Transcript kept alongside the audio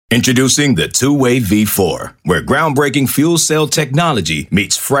Introducing the Two-Way V4, where groundbreaking fuel cell technology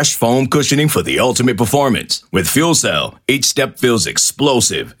meets fresh foam cushioning for the ultimate performance. With Fuel Cell, each step feels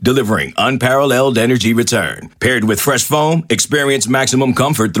explosive, delivering unparalleled energy return. Paired with fresh foam, experience maximum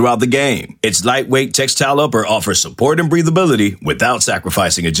comfort throughout the game. Its lightweight textile upper offers support and breathability without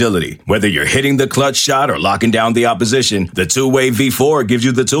sacrificing agility. Whether you're hitting the clutch shot or locking down the opposition, the Two-Way V4 gives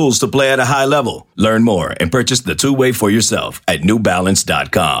you the tools to play at a high level. Learn more and purchase the Two-Way for yourself at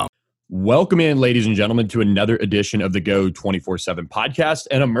newbalance.com. Welcome in, ladies and gentlemen, to another edition of the Go 24/7 podcast,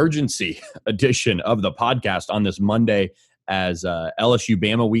 an emergency edition of the podcast on this Monday as LSU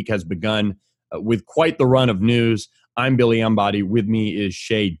Bama week has begun with quite the run of news. I'm Billy Embody. With me is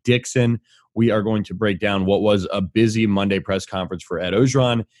Shea Dixon. We are going to break down what was a busy Monday press conference for Ed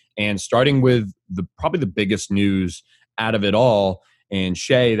Orgeron, and starting with probably the biggest news out of it all. And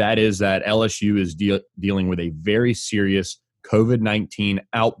Shea, that is that LSU is dealing with a very serious COVID-19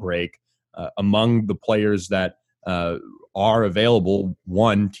 outbreak. Among the players that are available,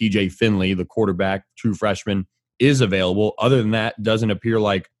 one, TJ Finley, the quarterback, true freshman, is available. Other than that, doesn't appear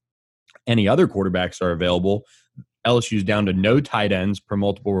like any other quarterbacks are available. LSU's down to no tight ends per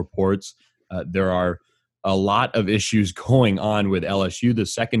multiple reports. There are a lot of issues going on with LSU. The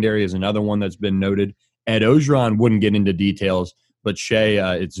secondary is another one that's been noted. Ed Orgeron wouldn't get into details, but Shea,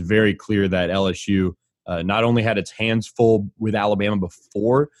 it's very clear that LSU not only had its hands full with Alabama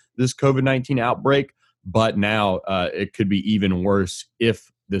before this COVID-19 outbreak, but now it could be even worse if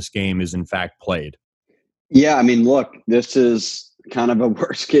this game is in fact played. Yeah, I mean, look, this is kind of a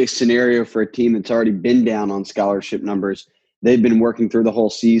worst-case scenario for a team that's already been down on scholarship numbers. They've been working through the whole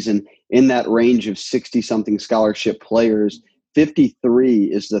season in that range of 60-something scholarship players.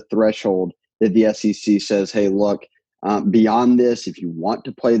 53 is the threshold that the SEC says, hey, look, beyond this, if you want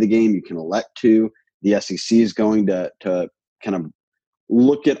to play the game, you can elect to. The SEC is going to kind of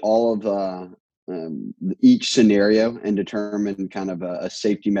look at all of each scenario and determine kind of a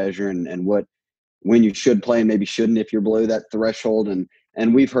safety measure and when you should play and maybe shouldn't if you're below that threshold.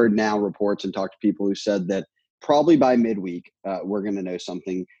 And we've heard now reports and talked to people who said that probably by midweek we're going to know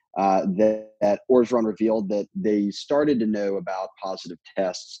something. That Orgeron revealed that they started to know about positive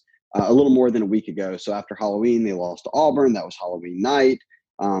tests a little more than a week ago. So after Halloween, they lost to Auburn. That was Halloween night.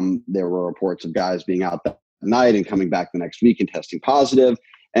 There were reports of guys being out that night and coming back the next week and testing positive.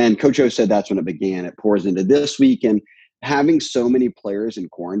 And Coach O said that's when it began. It pours into this week. And having so many players in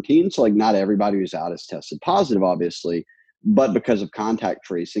quarantine, so like not everybody who's out is tested positive, obviously, but because of contact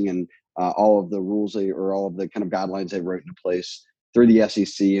tracing and all of the rules or all of the kind of guidelines they wrote into place through the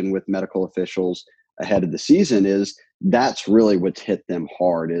SEC and with medical officials ahead of the season, that's really what's hit them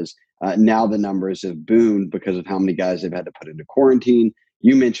hard is now the numbers have boomed because of how many guys they've had to put into quarantine.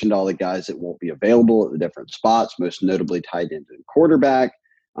 You mentioned all the guys that won't be available at the different spots, most notably tight end and quarterback.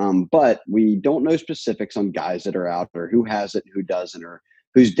 But we don't know specifics on guys that are out or who has it, who doesn't, or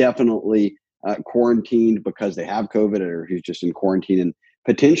who's definitely quarantined because they have COVID or who's just in quarantine and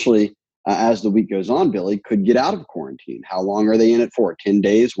potentially, as the week goes on, Billy, could get out of quarantine. How long are they in it for? 10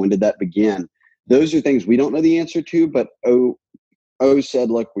 days? When did that begin? Those are things we don't know the answer to, but O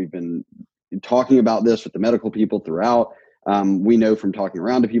said, look, we've been talking about this with the medical people throughout. We know from talking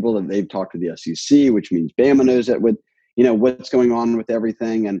around to people that they've talked to the SEC, which means Bama knows that with, what's going on with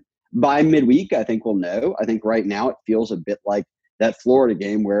everything. And by midweek, I think we'll know. I think right now it feels a bit like that Florida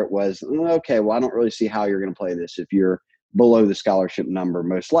game where it was, okay, well, I don't really see how you're going to play this if you're below the scholarship number,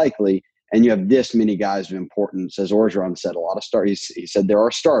 most likely. And you have this many guys of importance, as Orgeron said, a lot of starters. He said there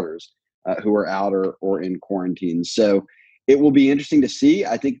are starters who are out or in quarantine. So it will be interesting to see.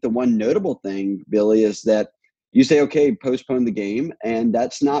 I think the one notable thing, Billy, is that you say, okay, postpone the game, and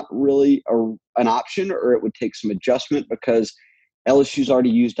that's not really an option, or it would take some adjustment because LSU's already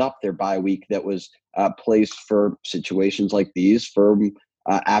used up their bye week that was placed for situations like these for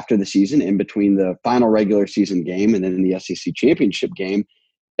after the season, in between the final regular season game and then the SEC championship game.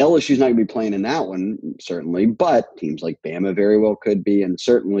 LSU's not going to be playing in that one, certainly, but teams like Bama very well could be, and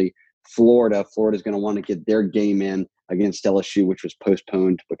certainly Florida's going to want to get their game in against LSU, which was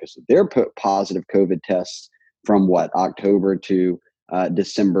postponed because of their positive COVID tests from October to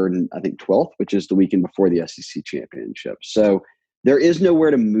December, I think 12th, which is the weekend before the SEC championship. So there is nowhere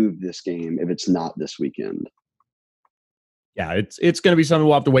to move this game if it's not this weekend. Yeah, it's going to be something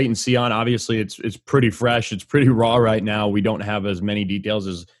we'll have to wait and see on. Obviously, it's pretty fresh. It's pretty raw right now. We don't have as many details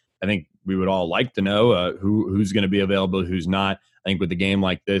as I think we would all like to know who's going to be available, who's not. I think with a game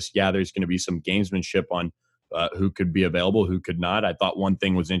like this, there's going to be some gamesmanship on who could be available, who could not. I thought one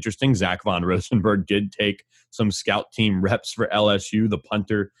thing was interesting. Zach Von Rosenberg did take some scout team reps for LSU, the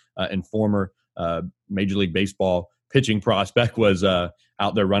punter and former Major League Baseball pitching prospect was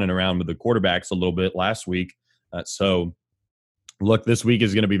out there running around with the quarterbacks a little bit last week. So look, this week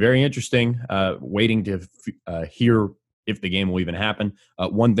is going to be very interesting, waiting to hear if the game will even happen.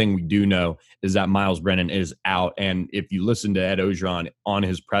 One thing we do know is that Myles Brennan is out. And if you listen to Ed Orgeron on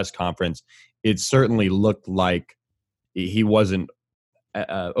his press conference, it certainly looked like he wasn't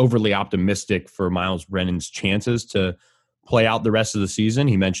overly optimistic for Myles Brennan's chances to play out the rest of the season.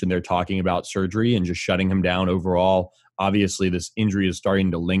 He mentioned they're talking about surgery and just shutting him down overall. Obviously, this injury is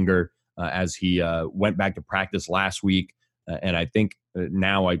starting to linger as he went back to practice last week. And I think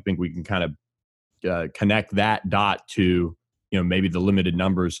now we can kind of connect that dot to, maybe the limited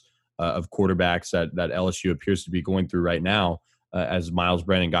numbers of quarterbacks that LSU appears to be going through right now as Myles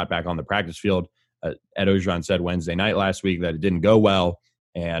Brennan got back on the practice field. Ed Orgeron said Wednesday night last week that it didn't go well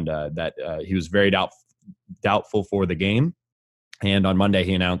and that he was very doubtful for the game. And on Monday,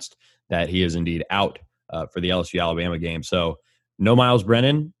 he announced that he is indeed out for the LSU-Alabama game. So no Myles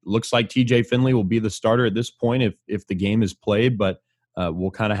Brennan. Looks like TJ Finley will be the starter at this point if the game is played, but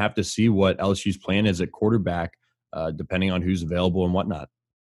we'll kind of have to see what LSU's plan is at quarterback, depending on who's available and whatnot.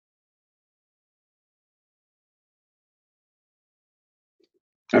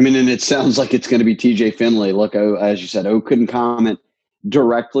 I mean, and it sounds like it's going to be TJ Finley. Look, as you said, couldn't comment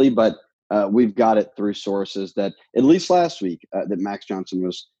directly, but we've got it through sources that at least last week that Max Johnson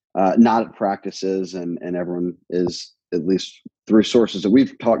was not at practices, and everyone is, at least through sources that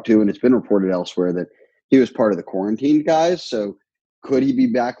we've talked to, and it's been reported elsewhere, that he was part of the quarantined guys. So could he be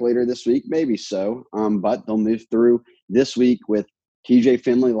back later this week? Maybe so. But they'll move through this week with TJ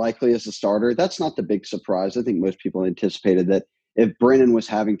Finley likely as the starter. That's not the big surprise. I think most people anticipated that if Brennan was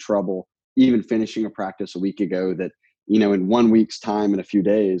having trouble even finishing a practice a week ago, that, in 1 week's time, in a few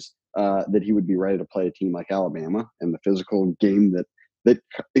days, that he would be ready to play a team like Alabama and the physical game that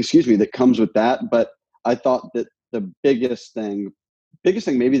comes with that. But I thought that the biggest thing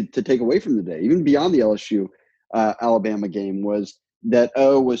maybe to take away from the day, even beyond the LSU Alabama game, was that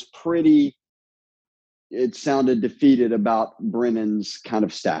was pretty, it sounded defeated about Brennan's kind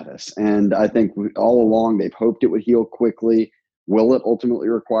of status. And I think all along they've hoped it would heal quickly. Will it ultimately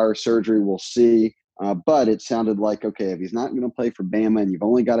require surgery? We'll see. But it sounded like, okay, if he's not going to play for Bama and you've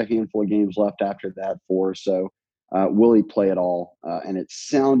only got a handful of games left after that, will he play at all? And it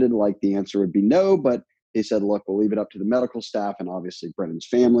sounded like the answer would be no, but he said, look, we'll leave it up to the medical staff and obviously Brennan's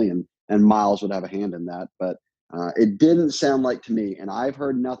family, and Myles would have a hand in that. But it didn't sound like to me, and I've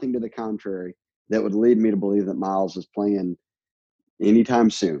heard nothing to the contrary, that would lead me to believe that Myles is playing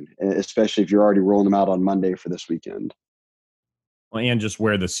anytime soon, especially if you're already rolling him out on Monday for this weekend. Well, and just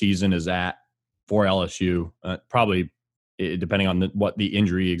where the season is at for LSU, probably depending on what the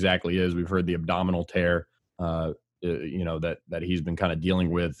injury exactly is. We've heard the abdominal tear, that he's been kind of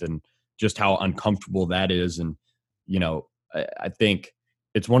dealing with, and just how uncomfortable that is. And, I think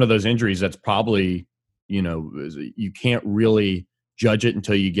it's one of those injuries that's probably, you can't really judge it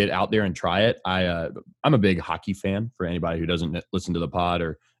until you get out there and try it. I'm a big hockey fan, for anybody who doesn't listen to the pod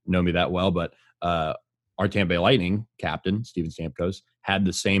or know me that well, but our Tampa Bay Lightning captain, Steven Stamkos, had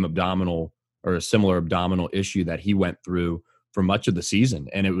the same abdominal or a similar abdominal issue that he went through for much of the season.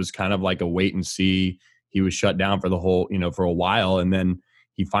 And it was kind of like a wait and see. He was shut down for the whole, for a while. And then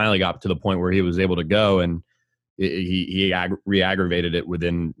he finally got to the point where he was able to go, and he re-aggravated it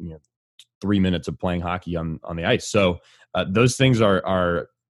within 3 minutes of playing hockey on the ice. So those things are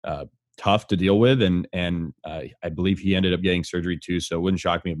tough to deal with. And I believe he ended up getting surgery too. So it wouldn't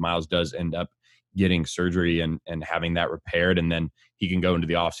shock me if Myles does end up getting surgery and having that repaired, and then he can go into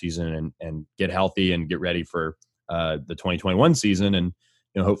the off season and get healthy and get ready for the 2021 season, and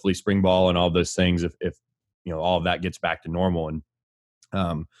hopefully spring ball and all those things if all of that gets back to normal. And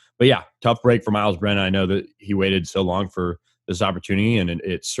but yeah, tough break for Myles Brennan. I know that he waited so long for this opportunity, and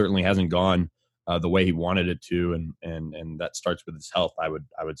it certainly hasn't gone the way he wanted it to, and that starts with his health, I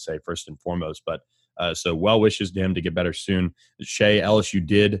would say, first and foremost. But so well wishes to him to get better soon. Shea, LSU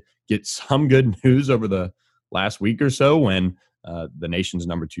did get some good news over the last week or so when the nation's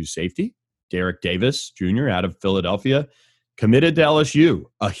number 2 safety, Derek Davis Jr. out of Philadelphia, committed to LSU.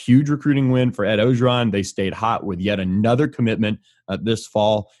 A huge recruiting win for Ed Orgeron. They stayed hot with yet another commitment this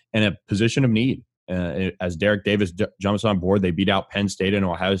fall in a position of need. As Derek Davis jumps on board, they beat out Penn State and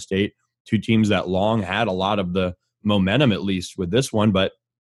Ohio State, 2 teams that long had a lot of the momentum, at least with this one. But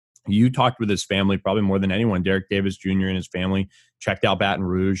you talked with his family probably more than anyone. Derek Davis Jr. and his family checked out Baton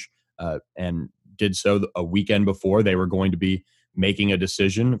Rouge and did so a weekend before they were going to be making a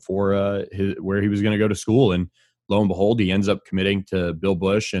decision for where he was going to go to school. And lo and behold, he ends up committing to Bill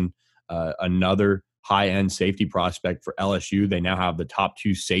Busch, and another high-end safety prospect for LSU. They now have the top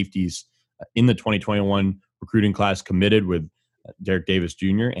 2 safeties in the 2021 recruiting class committed with Derek Davis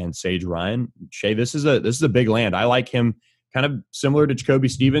Jr. and Sage Ryan. Shay, this is a big land. I like him kind of similar to Jacoby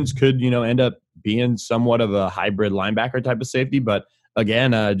Stevens, could, end up being somewhat of a hybrid linebacker type of safety. But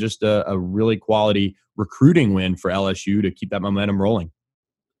again, just a really quality recruiting win for LSU to keep that momentum rolling.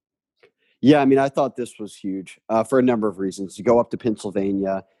 Yeah, I mean, I thought this was huge for a number of reasons. To go up to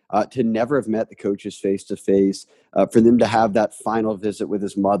Pennsylvania, to never have met the coaches face-to-face, for them to have that final visit with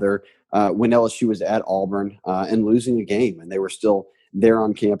his mother when LSU was at Auburn and losing a game, and they were still there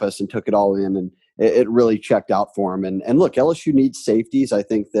on campus and took it all in, and it really checked out for him. And look, LSU needs safeties. I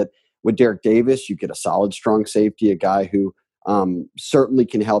think that with Derek Davis, you get a solid, strong safety, a guy who certainly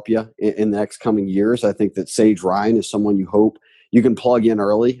can help you in the next coming years. I think that Sage Ryan is someone you hope you can plug in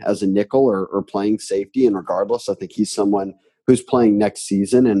early as a nickel or playing safety. And regardless, I think he's someone who's playing next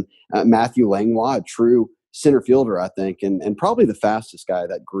season. And Matthew Langlois, a true center fielder, I think, and probably the fastest guy of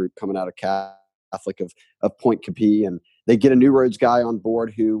that group coming out of Catholic of Point Capee. And they get a New Roads guy on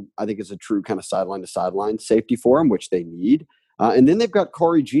board who I think is a true kind of sideline to sideline safety for him, which they need. And then they've got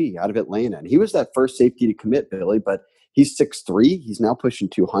Corey G out of Atlanta. And he was that first safety to commit, Billy, but he's 6'3". He's now pushing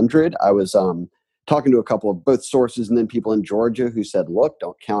 200. I was talking to a couple of both sources and then people in Georgia who said, look,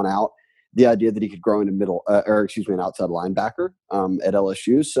 don't count out the idea that he could grow into an outside linebacker at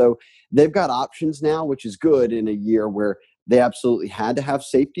LSU. So they've got options now, which is good in a year where they absolutely had to have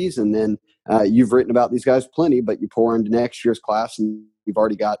safeties. And then you've written about these guys plenty, but you pour into next year's class and you've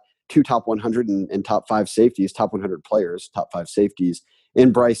already got two top 100 and top 5 safeties, top 100 players, top 5 safeties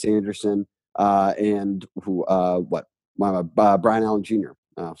in Bryce Anderson and Brian Allen Jr.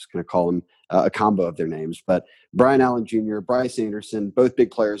 I was going to call him a combo of their names, but Brian Allen Jr., Bryce Anderson, both big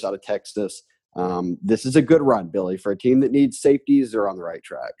players out of Texas. This is a good run, Billy. For a team that needs safeties, they're on the right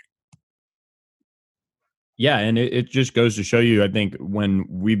track. Yeah, and it just goes to show you, I think, when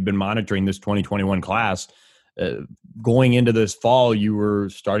we've been monitoring this 2021 class, going into this fall, you were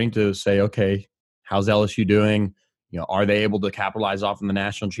starting to say, okay, how's LSU doing? Are they able to capitalize off in the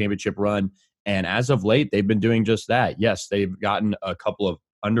national championship run? And as of late, they've been doing just that. Yes, they've gotten a couple of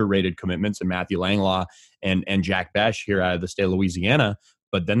underrated commitments in Matthew Langlois and Jack Besh here out of the state of Louisiana.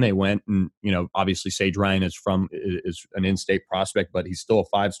 But then they went and, obviously Sage Ryan is an in-state prospect, but he's still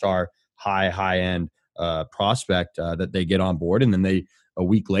a 5-star high-end prospect that they get on board. And then they, a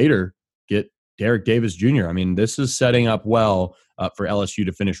week later, get Derek Davis Jr. I mean, this is setting up well for LSU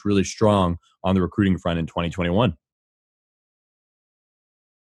to finish really strong on the recruiting front in 2021.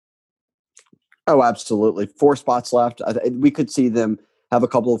 Oh, absolutely. 4 spots left. We could see them have a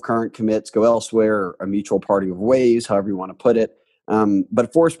couple of current commits go elsewhere, or a mutual parting of ways, however you want to put it.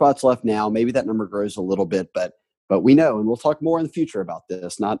 But 4 spots left now. Maybe that number grows a little bit, but we know, and we'll talk more in the future about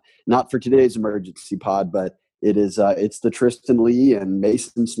this. Not for today's emergency pod, but it's the Tristan Lee and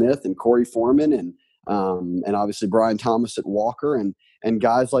Mason Smith and Corey Foreman and obviously Brian Thomas at Walker and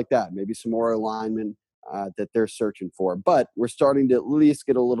guys like that. Maybe some more alignment that they're searching for. But we're starting to at least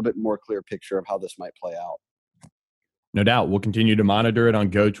get a little bit more clear picture of how this might play out. No doubt. We'll continue to monitor it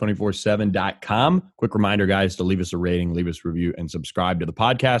on go247.com. Quick reminder, guys, to leave us a rating, leave us a review, and subscribe to the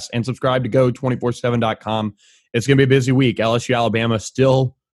podcast, and subscribe to go247.com. It's going to be a busy week. LSU, Alabama,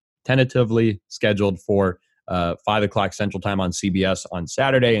 still tentatively scheduled for 5 o'clock Central Time on CBS on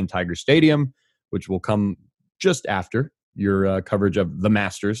Saturday in Tiger Stadium, which will come just after your coverage of the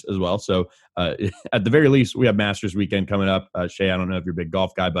Masters as well. So at the very least, we have Masters weekend coming up. Shay, I don't know if you're a big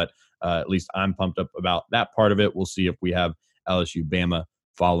golf guy, but at least I'm pumped up about that part of it. We'll see if we have LSU Bama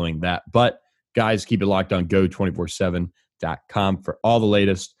following that. But guys, keep it locked on go247.com for all the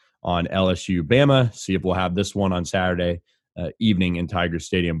latest on LSU Bama. See if we'll have this one on Saturday evening in Tiger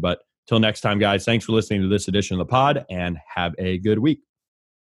Stadium. But till next time, guys, thanks for listening to this edition of the pod, and have a good week.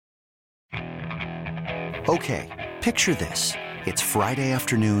 Okay, picture this. It's Friday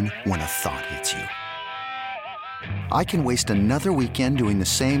afternoon when a thought hits you. I can waste another weekend doing the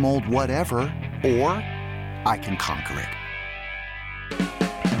same old whatever, or I can conquer it.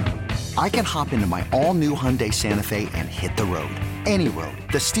 I can hop into my all-new Hyundai Santa Fe and hit the road. Any road.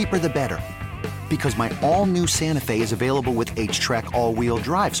 The steeper, the better. Because my all-new Santa Fe is available with H-Track all-wheel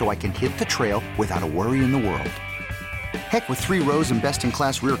drive, so I can hit the trail without a worry in the world. Heck, with 3 rows and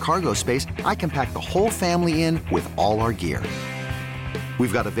best-in-class rear cargo space, I can pack the whole family in with all our gear.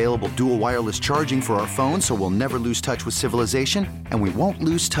 We've got available dual wireless charging for our phones, so we'll never lose touch with civilization, and we won't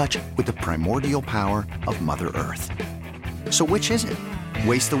lose touch with the primordial power of Mother Earth. So which is it?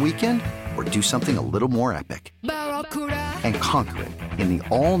 Waste the weekend or do something a little more epic? And conquer it in the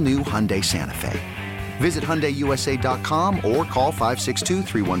all-new Hyundai Santa Fe. Visit HyundaiUSA.com or call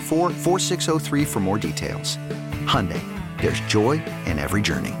 562-314-4603 for more details. Hyundai, there's joy in every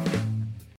journey.